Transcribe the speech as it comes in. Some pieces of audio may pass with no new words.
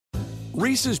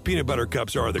Reese's Peanut Butter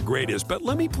Cups are the greatest, but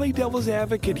let me play devil's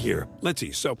advocate here. Let's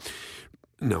see. So,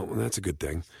 no, that's a good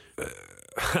thing.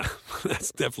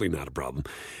 That's definitely not a problem.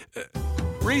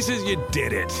 Reese's, you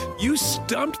did it. You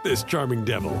stumped this charming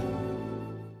devil.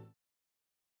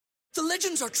 The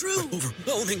legends are true.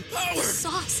 Overwhelming power! The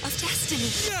sauce of destiny.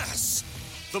 Yes!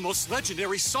 The most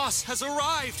legendary sauce has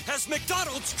arrived as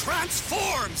McDonald's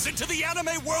transforms into the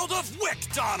anime world of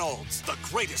WickDonald's. The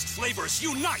greatest flavors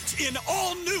unite in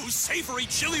all new savory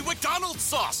chili McDonald's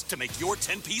sauce to make your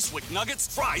 10-piece Wick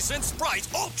Nuggets, fries, and Sprite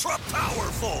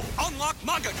ultra-powerful. Unlock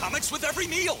manga comics with every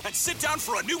meal and sit down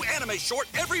for a new anime short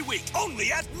every week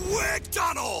only at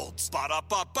WickDonald's.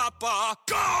 Ba-da-ba-ba-ba,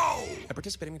 go! At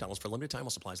participating McDonald's for a limited time while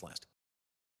supplies last.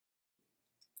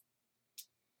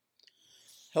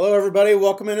 Hello, everybody.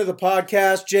 Welcome into the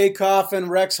podcast. Jay Coffin,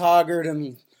 Rex Hoggard,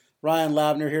 and Ryan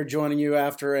Labner here joining you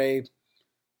after a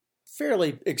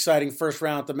fairly exciting first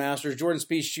round at the Masters. Jordan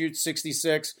Spieth shoots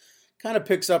 66, kind of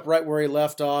picks up right where he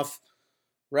left off.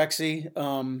 Rexy,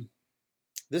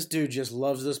 this dude just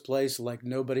loves this place like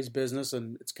nobody's business,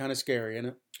 and it's kind of scary,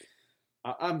 isn't it?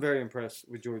 I'm very impressed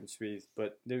with Jordan Spieth,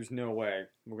 but there's no way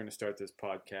we're going to start this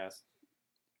podcast.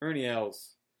 Ernie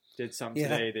Els did something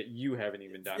today that you haven't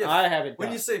even done. Yeah, I haven't when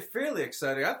done. you say fairly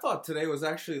exciting, I thought today was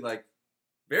actually like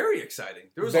very exciting.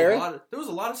 There was Very? a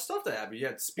lot of stuff that happened. You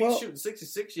had Spieth shooting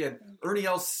 66. You had Ernie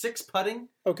Els 6 putting.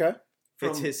 Okay.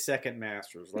 It's his second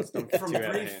Masters. Let's don't get from too out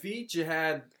of 3 hand. feet.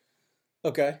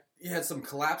 You had some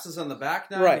collapses on the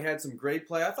back nine. Right. You had some great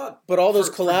play. I thought, But all those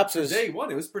for collapses, day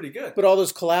one, it was pretty good. but all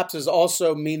those collapses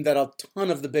also mean that a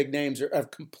ton of the big names have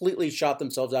completely shot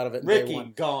themselves out of it in day Ricky,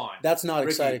 one. gone. That's not Ricky,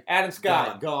 exciting. Adam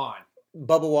Scott, gone.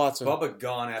 Bubba Watson. Bubba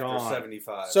gone after Gone.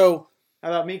 75. So How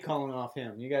about me calling off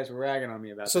him? You guys were ragging on me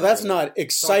about that. So that's not Sorry to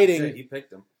exciting. say, he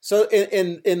picked him. So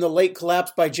in the late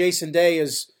collapse by Jason Day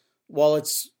is while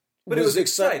it's But it was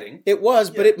exciting. It was,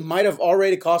 but Yeah. it might have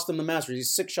already cost him the Masters.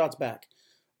 He's 6 shots back.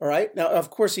 All right. Now,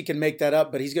 of course, he can make that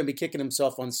up, but he's going to be kicking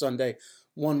himself on Sunday,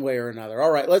 one way or another.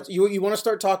 All right. You want to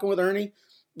start talking with Ernie?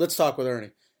 Let's talk with Ernie.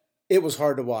 It was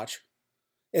hard to watch.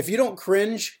 If you don't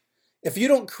cringe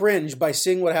by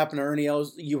seeing what happened to Ernie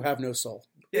Els, you have no soul.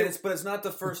 Yeah, but it's not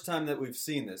the first time that we've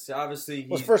seen this. Obviously,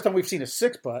 Well, it's the first time we've seen a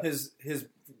 6 putt. his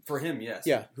for him, yes.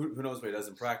 Yeah. Who knows what he does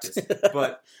in practice?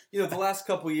 But the last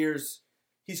couple of years,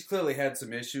 he's clearly had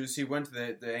some issues. He went to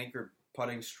the anchor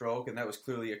putting stroke, and that was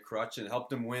clearly a crutch, and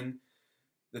helped him win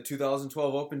the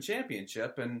 2012 Open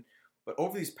Championship. But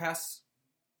over these past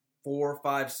 4,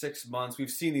 5, 6 months, we've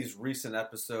seen these recent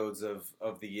episodes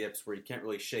of the yips where you can't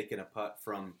really shake in a putt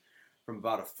from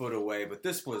about a foot away. But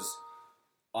this was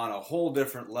on a whole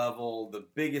different level, the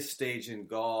biggest stage in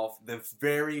golf, the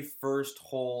very first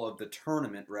hole of the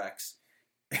tournament, Rex,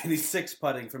 and he's 6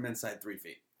 putting from inside 3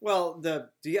 feet. Well,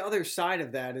 the other side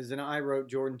of that is, and I wrote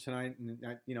Jordan tonight,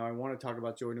 and I want to talk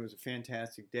about Jordan. It was a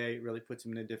fantastic day. It really puts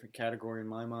him in a different category in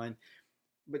my mind.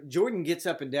 But Jordan gets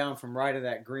up and down from right of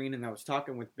that green, and I was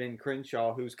talking with Ben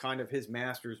Crenshaw, who's kind of his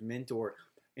Masters mentor,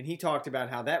 and he talked about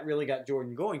how that really got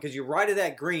Jordan going, because you're right of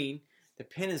that green, the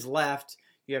pin is left,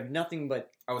 you have nothing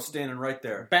but I was standing right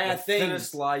there. Bad the things.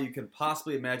 thinnest lie you can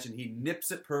possibly imagine. He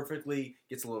nips it perfectly,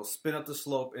 gets a little spin up the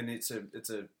slope, and it's a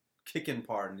kick-in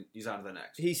par, and he's on to the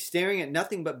next. he's staring at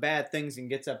nothing but bad things and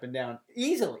gets up and down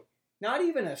easily. Not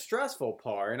even a stressful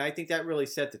par, and I think that really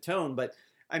set the tone. But,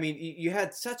 I mean, you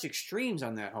had such extremes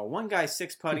on that hole. One guy's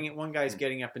 6-putting it, one guy's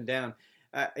getting up and down.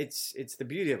 It's the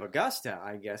beauty of Augusta,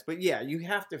 I guess. But, yeah, you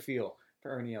have to feel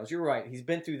for Ernie Els. You're right. He's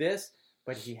been through this,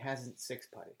 but he hasn't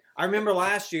 6-putted. I remember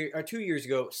last year, or 2 years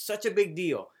ago, such a big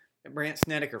deal that Brandt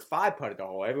Snedeker 5-putted the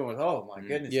hole. Everyone was, oh, my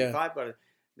goodness, Yeah. he 5-putted.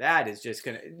 That is just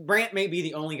going to... Brandt may be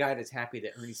the only guy that's happy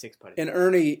that Ernie 6-putted. And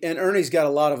Ernie's got a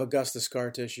lot of Augusta scar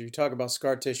tissue. You talk about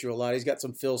scar tissue a lot. He's got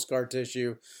some Phil scar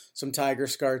tissue, some Tiger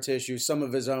scar tissue, some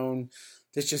of his own.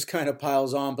 This just kind of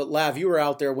piles on. But Lav, you were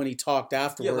out there when he talked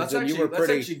afterwards, let's and actually you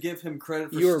were give him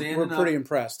credit for you standing were pretty up,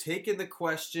 impressed. taking the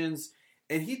questions,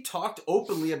 and he talked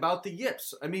openly about the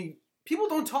yips. I mean, people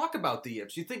don't talk about the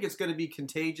yips. You think it's going to be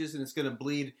contagious and it's going to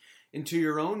bleed into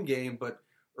your own game, but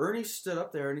Ernie stood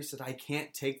up there and he said, I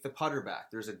can't take the putter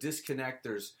back. There's a disconnect.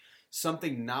 There's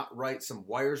something not right. Some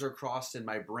wires are crossed in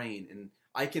my brain, and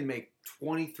I can make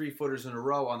 23-footers in a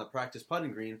row on the practice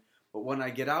putting green, but when I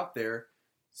get out there,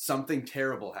 something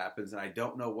terrible happens, and I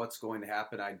don't know what's going to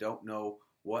happen. I don't know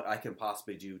what I can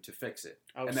possibly do to fix it,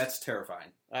 and that's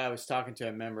terrifying. I was talking to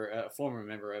a former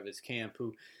member of his camp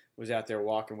who was out there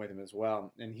walking with him as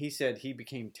well, and he said he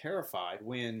became terrified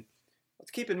when,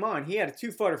 let's keep in mind, he had a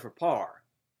 2-footer for par.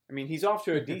 I mean, he's off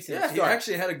to a decent Yeah, he start.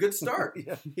 actually had a good start.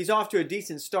 He's off to a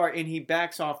decent start, and he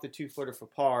backs off the 2-footer for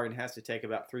par and has to take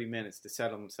about 3 minutes to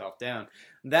settle himself down.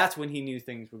 That's when he knew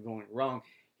things were going wrong.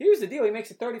 Here's the deal. He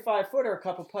makes a 35-footer a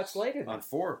couple putts later. On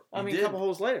 4. I mean, a couple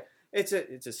holes later. It's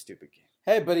a stupid game.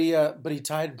 Hey, but he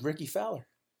tied Ricky Fowler.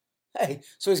 Hey,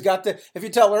 so he's got if you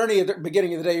tell Ernie at the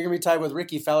beginning of the day you're going to be tied with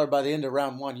Ricky Fowler by the end of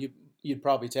round 1, you'd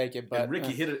probably take it. But And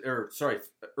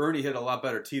Ernie hit a lot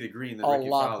better tee to green than a Ricky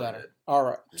lot Fowler better. did. All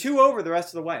right. 2 over the rest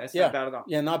of the way. That's not bad at all.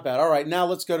 Yeah, not bad. All right, now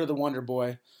let's go to the Wonder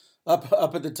Boy.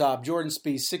 Up at the top, Jordan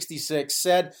Spieth, 66,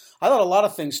 I thought a lot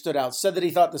of things stood out. Said that he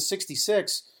thought the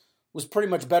 66 was pretty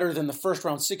much better than the first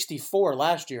round 64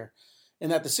 last year,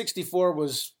 and that the 64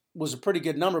 was a pretty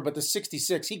good number, but the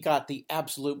 66, he got the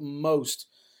absolute most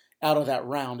out of that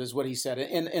round, is what he said.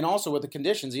 And also with the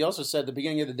conditions, he also said at the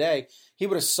beginning of the day, he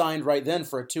would have signed right then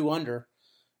for a 2-under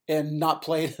and not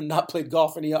played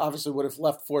golf, and he obviously would have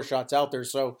left 4 shots out there.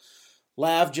 So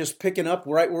Lav just picking up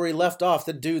right where he left off.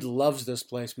 The dude loves this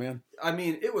place, man. I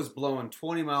mean, it was blowing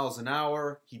 20 miles an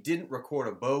hour. He didn't record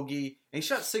a bogey. And he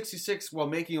shot 66 while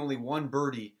making only 1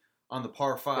 birdie on the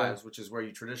par 5s, which is where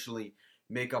you traditionally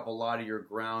make up a lot of your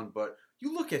ground. But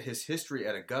you look at his history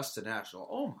at Augusta National.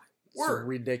 Oh, my word. So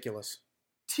ridiculous.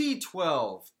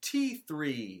 T12,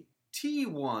 T3,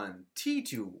 T1,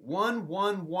 T2, 1,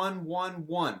 1, 1, 1,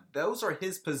 1. Those are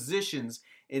his positions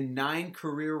in 9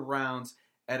 career rounds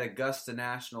at Augusta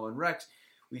National. And Rex,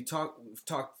 we've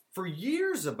talked for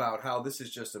years about how this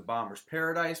is just a bomber's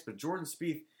paradise, but Jordan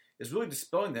Spieth is really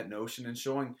dispelling that notion and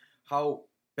showing how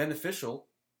beneficial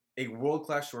a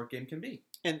world-class short game can be.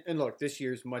 And look, this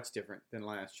year's much different than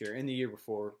last year. And the year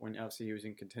before, when obviously he was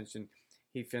in contention,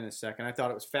 he finished second. I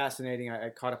thought it was fascinating. I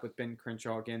caught up with Ben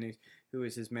Crenshaw again, who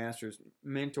is his master's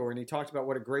mentor, and he talked about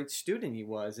what a great student he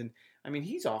was. And, I mean,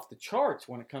 he's off the charts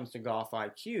when it comes to golf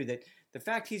IQ. That the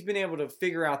fact he's been able to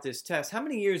figure out this test. How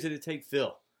many years did it take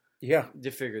Phil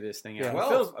to figure this thing out? Yeah.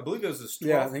 Well, I believe it was his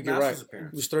 12th I think you're Masters right.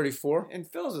 appearance. He was 34. And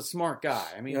Phil's a smart guy.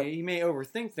 I mean, he may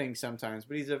overthink things sometimes,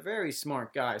 but he's a very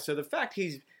smart guy. So the fact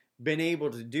he's been able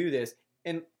to do this,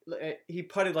 and he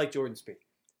putted like Jordan Spieth.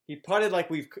 He putted like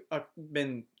we've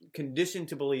been conditioned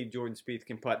to believe Jordan Spieth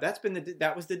can putt.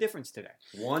 That was the difference today.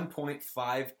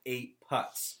 1.58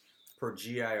 putts per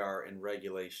GIR in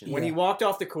regulation. When he walked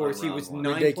off the course, he was Around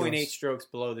 9.8 strokes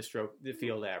below the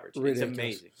field average. Ridiculous. It's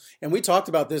amazing. And we talked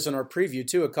about this in our preview,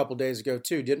 too, a couple days ago,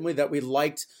 too, didn't we? That we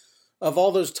liked, of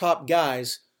all those top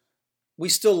guys, we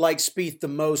still like Spieth the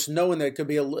most, knowing that it could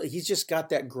be he's just got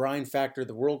that grind factor,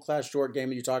 the world-class short game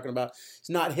that you're talking about. It's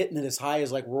not hitting it as high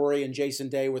as like Rory and Jason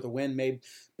Day, where the wind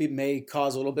may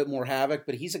cause a little bit more havoc,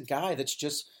 but he's a guy that's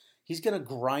just, he's going to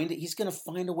grind it. He's going to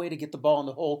find a way to get the ball in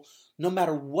the hole no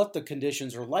matter what the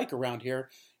conditions are like around here.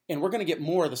 And we're going to get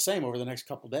more of the same over the next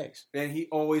couple of days. And he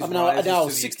always now now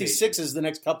 66 is the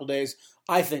next couple of days,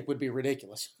 I think would be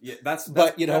ridiculous. Yeah, that's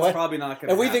you know that's what? probably not going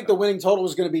to And we think the winning total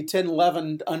is going to be 10,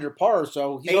 11 under par,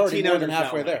 so he's already more than under's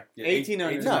halfway not there. Yeah, 18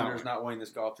 under. 18 No. under is not winning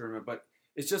this golf tournament, but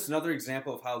it's just another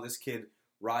example of how this kid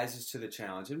rises to the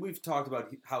challenge. And we've talked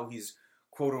about how he's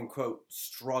quote-unquote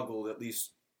struggled, at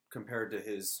least compared to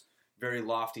his very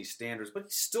lofty standards, but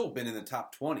he's still been in the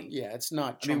top 20. Yeah, it's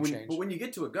not I mean, chump change. but when you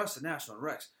get to Augusta National and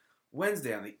Rex,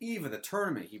 Wednesday on the eve of the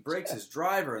tournament, he breaks his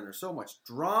driver, and there's so much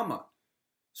drama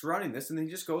surrounding this, and then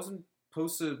he just goes and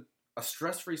posts a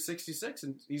stress-free 66,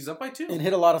 and he's up by 2. And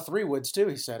hit a lot of 3-woods, too,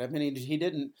 he said. I mean, he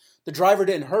didn't – the driver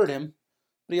didn't hurt him,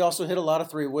 but he also hit a lot of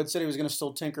 3-woods. Said he was going to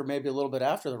still tinker maybe a little bit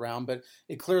after the round, but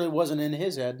it clearly wasn't in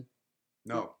his head.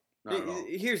 No, not at all.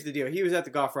 Here's the deal. He was at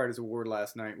the Golf Writers Award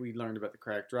last night. We learned about the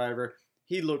cracked driver.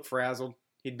 He looked frazzled.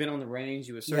 He'd been on the range.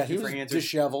 He was searching he for was answers.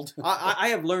 disheveled. I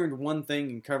have learned one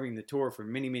thing in covering the tour for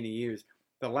many, many years.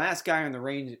 The last guy on the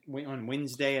range on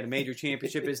Wednesday at a major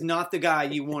championship is not the guy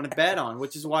you want to bet on,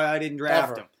 which is why I didn't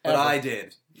draft him. But I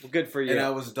did, Well, good for you. and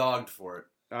I was dogged for it.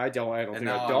 I don't And think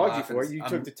now I I'm dogged you laughing. for it. You I'm-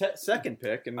 took the second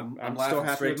pick, and I'm still laughing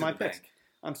happy straight with to my the picks. bank.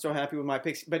 I'm still happy with my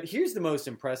picks. But here's the most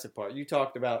impressive part. You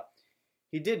talked about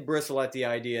he did bristle at the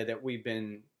idea that we've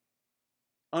been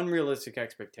unrealistic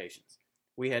expectations.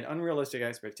 We had unrealistic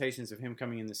expectations of him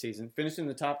coming in the season, finished in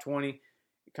the top 20,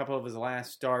 a couple of his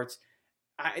last starts.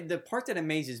 The part that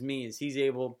amazes me is he's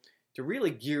able to really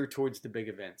gear towards the big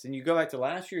events. And you go back to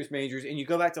last year's majors, and you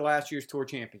go back to last year's tour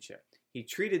championship. He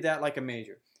treated that like a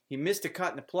major. He missed a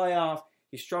cut in the playoff.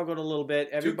 He struggled a little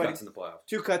bit. Two cuts in the playoff.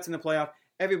 2 cuts in the playoff.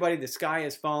 Everybody, the sky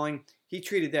is falling. He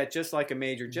treated that just like a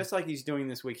major, just like he's doing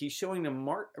this week. He's showing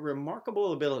a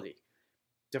remarkable ability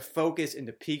to focus and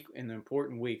to peak in the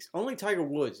important weeks. Only Tiger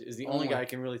Woods is the only guy I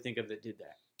can really think of that did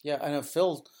that. Yeah, I know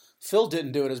Phil Phil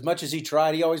didn't do it as much as he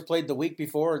tried. He always played the week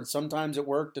before, and sometimes it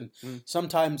worked, and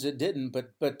sometimes it didn't.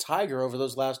 But Tiger, over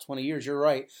those last 20 years, you're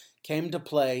right, came to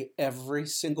play every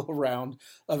single round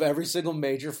of every single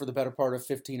major for the better part of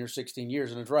 15 or 16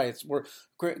 years. And it's right.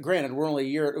 Granted, we're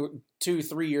only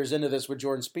 2-3 years into this with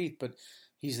Jordan Spieth, but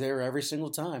he's there every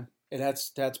single time, and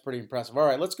that's pretty impressive. All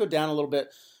right, let's go down a little bit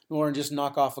more and just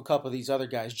knock off a couple of these other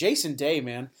guys. Jason Day,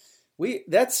 man.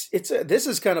 This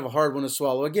is kind of a hard one to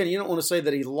swallow. Again, you don't want to say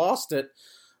that he lost it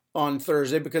on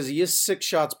Thursday because he is 6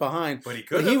 shots behind. But he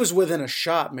could. He was within a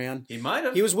shot, man. He might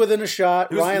have. He was within a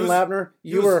shot. Ryan Labner,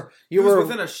 you were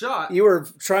within a shot. You were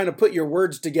trying to put your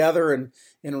words together and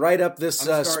write up this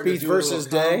Spieth versus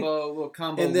Day. Little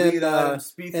combo and then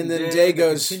Spieth and then Day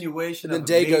goes continuation. And then of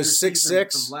Day a major goes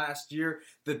 6-6 from last year.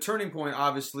 The turning point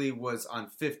obviously was on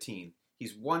 15.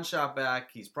 He's 1 shot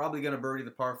back. He's probably going to birdie the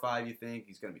par 5, you think.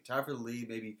 He's going to be tied for the lead.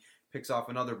 Maybe picks off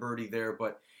another birdie there.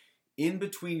 But in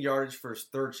between yardage for his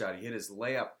 3rd shot, he hit his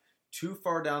layup too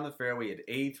far down the fairway. He had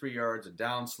 83 yards, a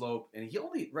downslope. And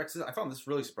I found this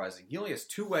really surprising. He only has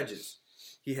 2 wedges.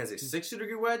 He has a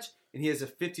 60-degree wedge, and he has a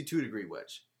 52-degree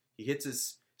wedge. He hits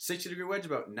his 60-degree wedge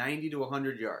about 90 to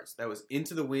 100 yards. That was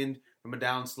into the wind from a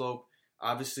downslope.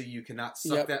 Obviously, you cannot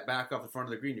suck that back off the front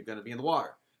of the green. You're going to be in the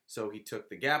water. So he took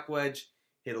the gap wedge,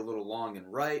 hit a little long and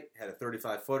right, had a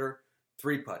 35-footer,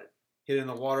 3-putted. Hit it in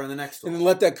the water on the next one. And then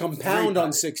let that compound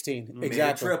on 16. Made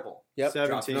Exactly. a triple. Yep.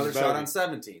 Drops another shot on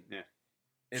 17. Yeah.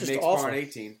 And Just makes awful. par on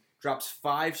 18. Drops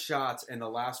 5 shots in the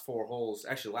last 4 holes.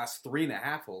 Actually, last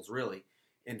 3.5 holes, really.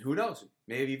 And who knows?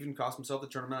 May have even cost himself the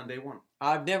tournament on day 1.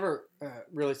 I've never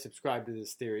really subscribed to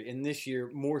this theory, and this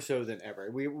year more so than ever.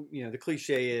 The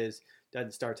cliche is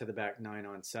doesn't start to the back 9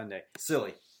 on Sunday.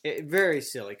 Silly. Very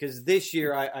silly, because this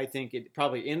year I think it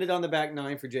probably ended on the back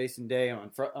 9 for Jason Day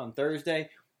on Thursday,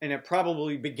 and it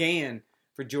probably began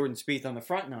for Jordan Spieth on the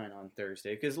front 9 on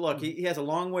Thursday. Because look, he has a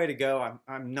long way to go.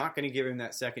 I'm not going to give him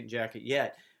that second jacket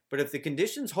yet, but if the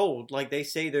conditions hold like they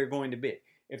say they're going to be,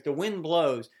 if the wind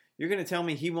blows, you're going to tell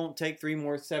me he won't take 3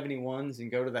 more 71s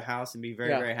and go to the house and be very,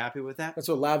 very happy with that? That's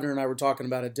what Lavner and I were talking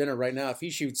about at dinner right now. If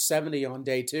he shoots 70 on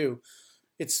day 2,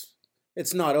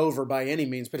 it's not over by any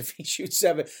means, but if he shoots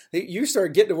 7, you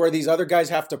start getting to where these other guys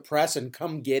have to press and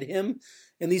come get him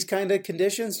in these kind of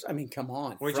conditions. I mean, come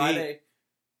on. Friday,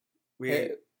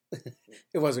 it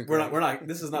wasn't. We're great. not.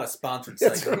 This is not a sponsored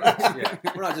segment. Yeah,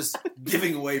 we're not just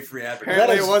giving away free advertising.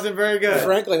 Apparently, it wasn't very good.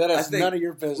 Frankly, that has none of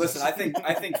your business. Listen,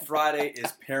 I think Friday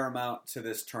is paramount to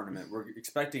this tournament. We're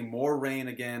expecting more rain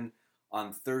again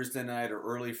on Thursday night or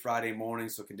early Friday morning,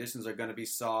 so conditions are going to be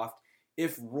soft.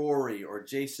 If Rory or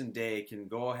Jason Day can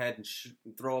go ahead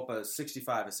and throw up a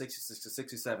 65, a 66, a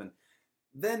 67,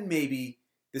 then maybe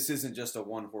this isn't just a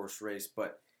one-horse race.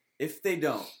 But if they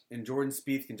don't, and Jordan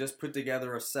Spieth can just put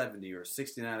together a 70 or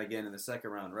 69 again in the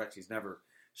second round, Rex, he's never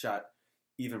shot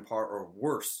even par or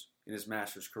worse in his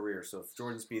Masters career. So if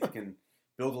Jordan Spieth can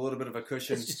build a little bit of a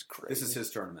cushion, this is his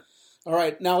tournament. All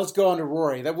right, now let's go on to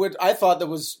Rory. I thought that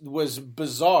was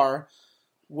bizarre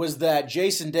was that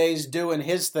Jason Day's doing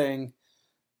his thing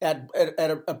at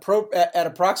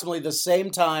approximately the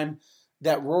same time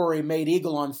that Rory made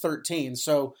eagle on 13.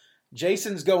 So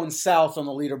Jason's going south on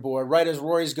the leaderboard, right as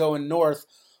Rory's going north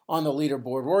on the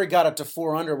leaderboard. Rory got up to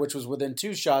 4 under, which was within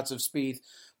 2 shots of Spieth,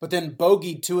 but then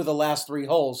bogeyed 2 of the last 3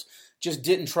 holes. Just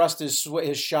didn't trust his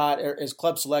shot, his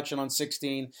club selection on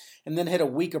 16, and then hit a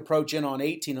weak approach in on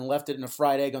 18 and left it in a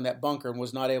fried egg on that bunker and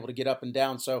was not able to get up and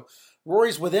down. So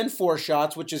Rory's within 4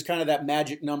 shots, which is kind of that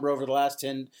magic number over the last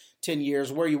 10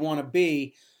 years where you want to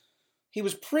be. He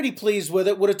was pretty pleased with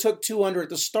it. Would have took 2 under at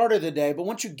the start of the day, but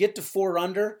once you get to 4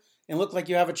 under and look like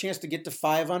you have a chance to get to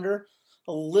 5 under,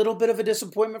 a little bit of a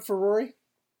disappointment for Rory?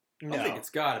 No. I think it's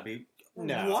got to be.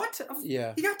 No. What?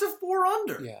 Yeah. He got to 4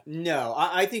 under. Yeah. No,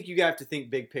 I think you have to think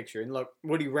big picture. And look,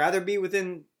 would he rather be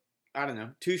within,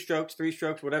 2 strokes, 3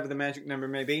 strokes, whatever the magic number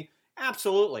may be?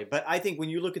 Absolutely. But I think when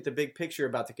you look at the big picture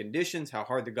about the conditions, how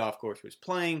hard the golf course was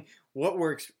playing, what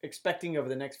we're expecting over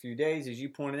the next few days, as you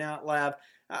pointed out, Lab,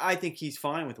 I think he's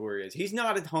fine with where he is. He's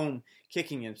not at home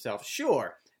kicking himself.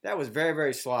 Sure, that was very,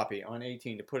 very sloppy on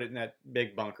 18 to put it in that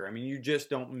big bunker. I mean, you just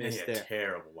don't miss He had there. a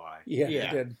terrible lie. Yeah, he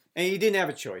did. And he didn't have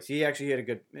a choice. He actually hit a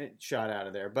good shot out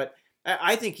of there. But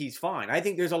I think he's fine. I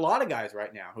think there's a lot of guys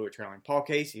right now who are trailing. Paul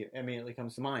Casey immediately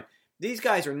comes to mind. These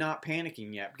guys are not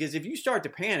panicking yet, because if you start to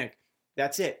panic,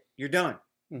 that's it. You're done.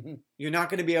 Mm-hmm. You're not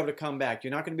going to be able to come back.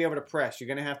 You're not going to be able to press. You're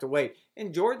going to have to wait.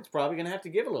 And Jordan's probably going to have to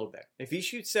give a little bit. If he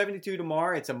shoots 72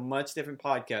 tomorrow, it's a much different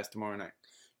podcast tomorrow night.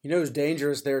 You know who's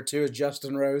dangerous there, too, is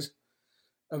Justin Rose.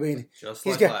 I mean, Just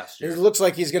he's like got. last year. It looks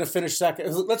like he's going to finish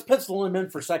second. Let's pencil him in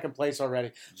for second place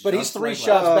already. But he's Just 3 like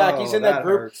shots last- back. He's Oh, in that that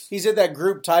group. hurts. He's in that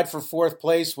group tied for 4th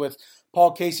place with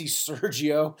Paul Casey,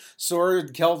 Sergio,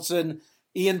 Soren Kelson,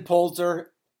 Ian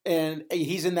Poulter, and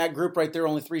he's in that group right there.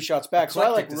 Only 3 shots back. So I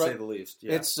like Eclectic, to say the least.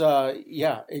 Yeah. It's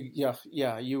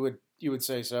yeah. You would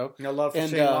say so. No love for And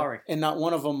Shane Lowry. and not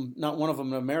one of them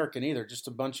an American either. Just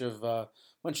a bunch of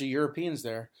Europeans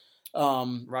there.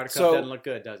 Ryder Cup so doesn't look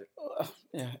good, does it?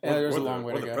 yeah, Or- there's or a the- long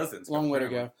way or to the go. President's Cup, Long way to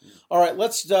apparently. go. All right,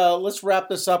 let's wrap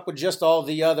this up with just all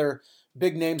the other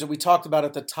big names that we talked about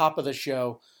at the top of the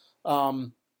show.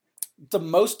 The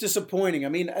most disappointing. I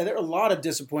mean, there are a lot of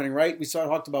disappointing, right? We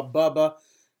talked about Bubba,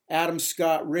 Adam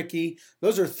Scott, Ricky.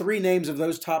 Those are 3 names of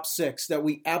those top 6 that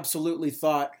we absolutely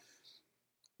thought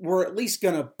were at least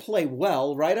going to play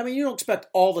well, right? I mean, you don't expect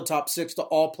all the top 6 to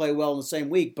all play well in the same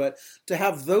week, but to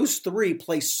have those 3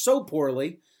 play so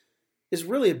poorly is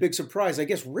really a big surprise. I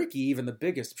guess Ricky, even the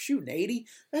biggest, shooting 80,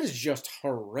 that is just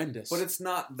horrendous. But it's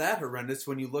not that horrendous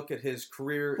when you look at his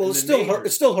career. well, in it's the still majors.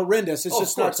 it's still horrendous. It's Oh, of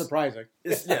just not course. surprising.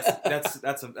 Yes,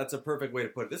 that's a perfect way to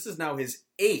put it. This is now his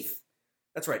 8th.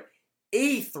 That's right,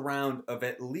 8th round of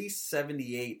at least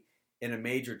 78 in a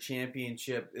major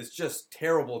championship. It's just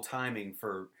terrible timing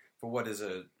for what is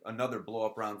another blow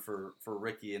up round for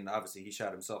Ricky, and obviously he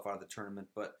shot himself out of the tournament.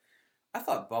 But I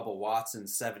thought Bubba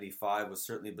Watson's 75 was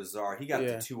certainly bizarre. He got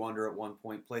to 2 under at one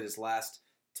point, played his last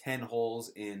 10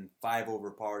 holes in 5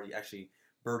 over par. He actually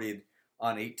birdied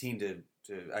on 18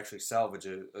 to actually salvage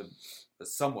a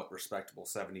somewhat respectable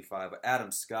 75. But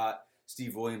Adam Scott,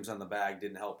 Steve Williams on the bag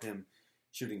didn't help him,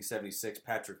 shooting 76.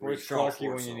 Patrick Reed, Where's Charles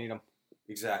Clarkie when you Schwartzel. need him?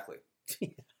 Exactly.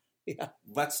 Yeah.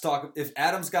 Let's talk. If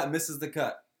Adam Scott misses the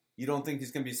cut, you don't think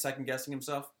he's going to be second guessing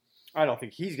himself? I don't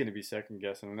think he's going to be second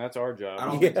guessing, and that's our job. I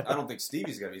don't think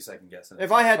Stevie's going to be second guessing.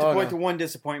 If I had to Oh, point no. to one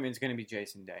disappointment, it's going to be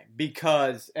Jason Day.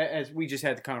 Because, as we just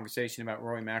had the conversation about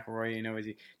Rory McIlroy, is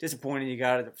he disappointed he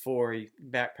got it at 4, he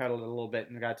backpedaled a little bit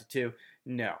and got to 2?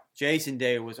 No. Jason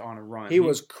Day was on a run. He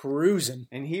was cruising.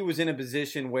 And he was in a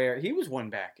position where he was 1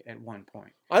 back at one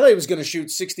point. I thought he was going to shoot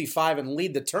 65 and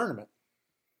lead the tournament.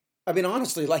 I mean,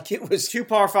 honestly, like it was 2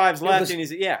 par 5s left, was- and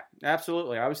he's, yeah,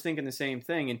 absolutely. I was thinking the same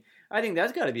thing. And I think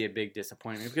that's got to be a big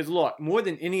disappointment. Because, look, more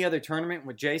than any other tournament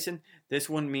with Jason, this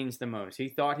one means the most. He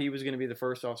thought he was going to be the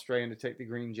first Australian to take the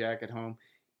green jacket home.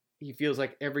 He feels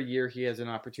like every year he has an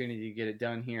opportunity to get it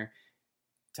done here.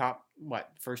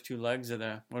 First 2 legs of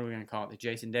what are we going to call it, the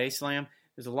Jason Day Slam?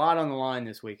 There's a lot on the line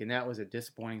this week, and that was a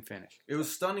disappointing finish. It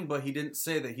was stunning, but he didn't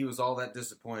say that he was all that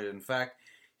disappointed. In fact,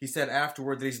 he said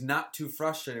afterward that he's not too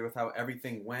frustrated with how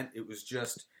everything went. It was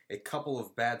just a couple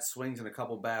of bad swings and a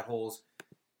couple of bad holes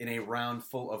in a round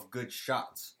full of good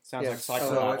shots. Sounds Yeah, like So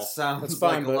psychological. it That's sounds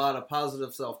fine, like a but- lot of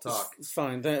positive self-talk. It's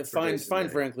fine, Jason fine,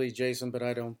 Day. frankly, Jason. But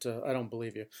I don't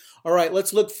believe you. All right,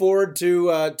 let's look forward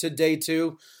to day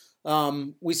 2.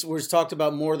 We talked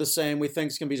about more of the same. We think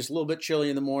it's going to be just a little bit chilly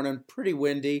in the morning, pretty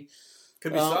windy.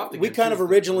 Could be soft We again, kind too, of for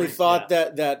the originally rain. thought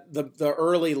that the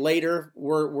early later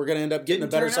we're going to end up getting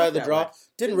Didn't the better turn side out of the that draw. way.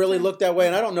 Didn't really look that way,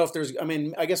 and I don't know if there's. I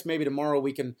mean, I guess maybe tomorrow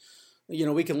we can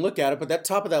look at it. But that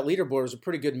top of that leaderboard is a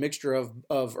pretty good mixture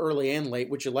of early and late,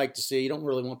 which you like to see. You don't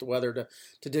really want the weather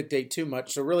to dictate too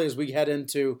much. So really, as we head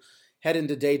into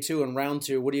day 2 and round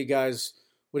 2, what are you guys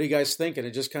thinking? It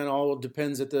just kind of all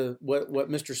depends at what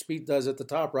Mr. Spieth does at the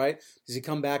top, right? Does he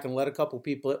come back and let a couple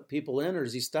people in, or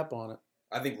does he step on it?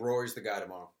 I think Rory's the guy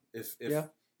tomorrow. If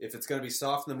it's going to be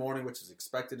soft in the morning, which is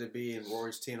expected to be, and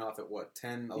Rory's teeing off at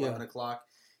 10, 11 o'clock,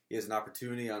 he has an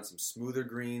opportunity on some smoother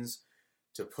greens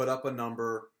to put up a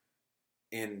number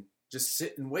and just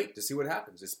sit and wait to see what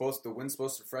happens. The wind's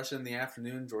supposed to freshen in the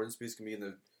afternoon. Jordan Spieth's can be in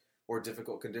the more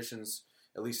difficult conditions,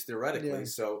 at least theoretically. Yeah.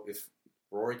 So if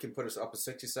Rory can put us up a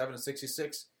 67 and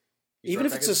 66, Even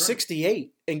if it's a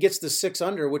 68 and gets the 6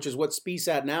 under, which is what Spieth's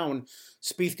at now, and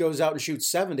Spieth goes out and shoots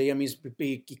 70, I mean,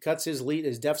 he cuts his lead,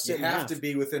 his deficit you in have half. to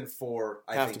be within 4,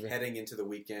 I Have to think, be. heading into the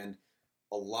weekend.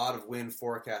 A lot of wind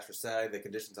forecast for Saturday. The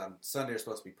conditions on Sunday are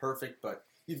supposed to be perfect, but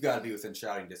you've got to be within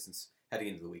shouting distance heading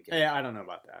into the weekend. Yeah, I don't know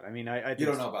about that. I mean, I You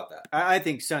don't know about that. I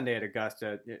think Sunday at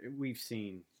Augusta, we've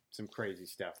seen some crazy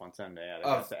stuff on Sunday at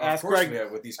Of Augusta. course we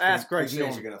have with these ask Greg cliches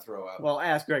Norman. you're going to throw out. Well,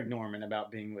 ask Greg Norman about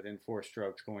being within 4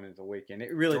 strokes going into the weekend.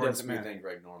 It really Jordan doesn't Spieth matter. and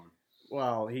Greg Norman.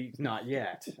 Well, he's not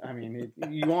yet. I mean,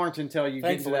 you aren't until you get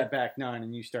to Thankfully. that back 9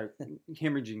 and you start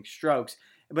hemorrhaging strokes.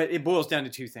 But it boils down to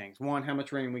 2 things. One, how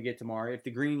much rain we get tomorrow. If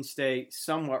the greens stay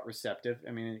somewhat receptive,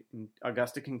 I mean,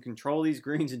 Augusta can control these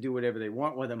greens and do whatever they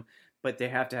want with them, but they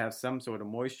have to have some sort of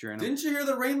moisture in them. Didn't you hear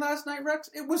the rain last night, Rex?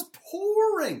 It was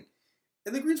pouring,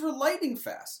 and the greens were lightning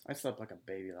fast. I slept like a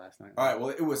baby last night. All right, well,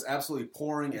 it was absolutely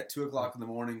pouring at 2 o'clock in the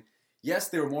morning. Yes,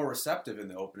 they were more receptive in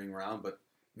the opening round, but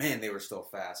man, they were still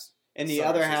fast. And the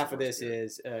other half of this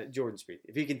is Jordan Spieth.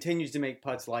 If he continues to make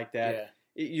putts like that,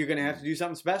 you're going to have to do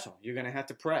something special. You're going to have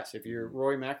to press. If you're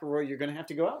Rory McIlroy, you're going to have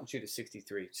to go out and shoot a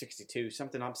 63, 62,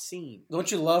 something obscene. Don't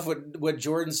you love what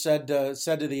Jordan said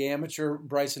to the amateur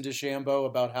Bryson DeChambeau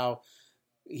about how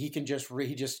he can just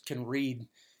can read.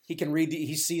 He can read.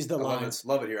 He sees the lines.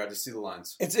 Love it here. I just see the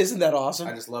lines. Isn't that awesome?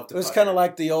 I just love to. It was kind of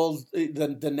like the old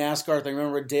the NASCAR thing.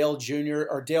 Remember Dale Jr.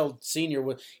 or Dale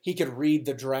Sr. He could read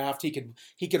the draft. He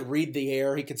could read the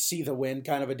air. He could see the wind,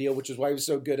 kind of a deal, which is why he was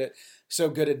so good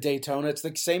at Daytona. It's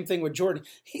the same thing with Jordan.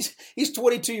 He's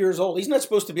 22 years old. He's not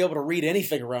supposed to be able to read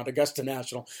anything around Augusta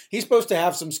National. He's supposed to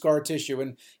have some scar tissue,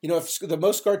 and if the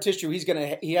most scar tissue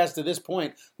he has to this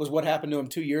point was what happened to him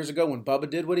 2 years ago when Bubba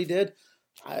did what he did.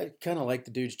 I kind of like the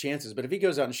dude's chances, but if he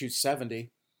goes out and shoots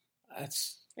 70,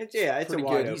 it's pretty a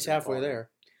wide good. He's halfway there.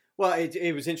 Well,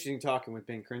 it was interesting talking with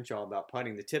Ben Crenshaw about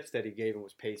putting. The tips that he gave him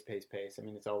was pace, pace, pace. I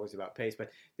mean, it's always about pace,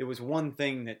 but there was one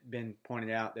thing that Ben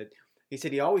pointed out that he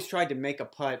said he always tried to make a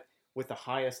putt with the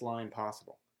highest line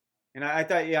possible. And I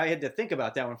thought, I had to think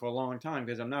about that one for a long time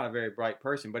because I'm not a very bright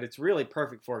person, but it's really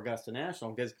perfect for Augusta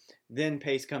National because then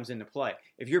pace comes into play.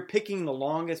 If you're picking the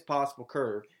longest possible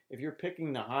curve, if you're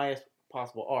picking the highest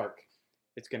possible arc,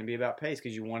 it's going to be about pace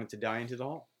because you want it to die into the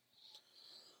hole.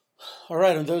 All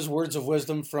right, and those words of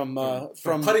wisdom from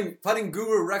putting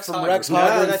guru Rex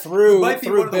Hoggard through might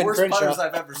be one of the Ben worst Crenshaw. putters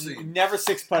I've ever seen. Never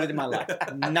six putted in my life,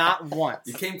 not once.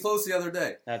 You came close the other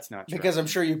day. That's not true. Because I'm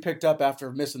sure you picked up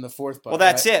after missing the fourth putt. Well,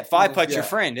 that's right? it. Five putt your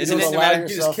friend, isn't it?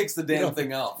 He just kicks the damn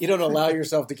thing off. You don't allow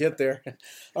yourself to get there.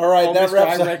 All right,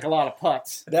 I rank a lot of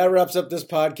putts. That wraps up this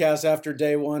podcast after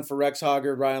day one. For Rex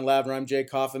Hoggard, Ryan Lavner, I'm Jay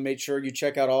Coffin. Make sure you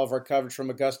check out all of our coverage from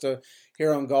Augusta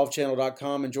here on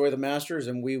golfchannel.com. Enjoy the Masters,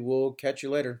 and we will catch you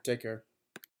later. Take care.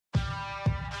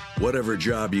 Whatever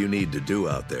job you need to do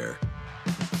out there,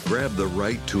 grab the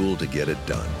right tool to get it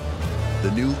done.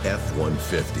 The new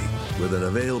F-150 with an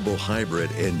available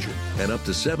hybrid engine and up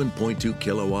to 7.2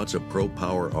 kilowatts of Pro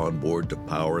Power on board to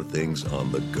power things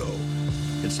on the go.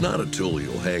 It's not a tool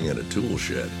you'll hang in a tool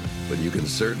shed, but you can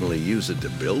certainly use it to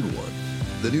build one.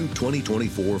 The new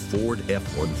 2024 Ford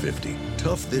F-150.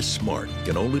 Tough this smart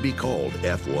can only be called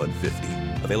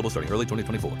F-150. Available starting early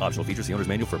 2024. Optional features, the owner's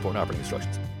manual for important operating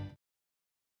instructions.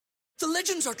 The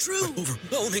legends are true.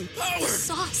 Overwhelming power! The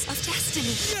sauce of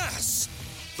destiny. Yes!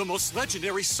 The most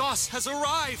legendary sauce has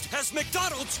arrived as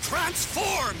McDonald's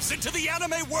transforms into the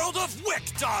anime world of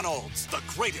WickDonald's. The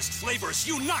greatest flavors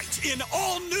unite in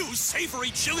all new savory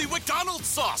chili McDonald's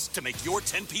sauce to make your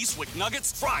 10-piece Wick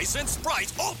Nuggets, fries, and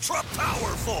Sprite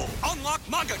ultra-powerful. Unlock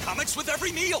manga comics with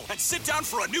every meal and sit down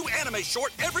for a new anime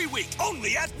short every week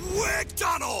only at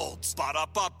WickDonald's.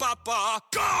 Ba-da-ba-ba-ba,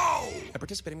 go! At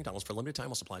participating McDonald's for a limited time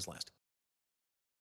while supplies last.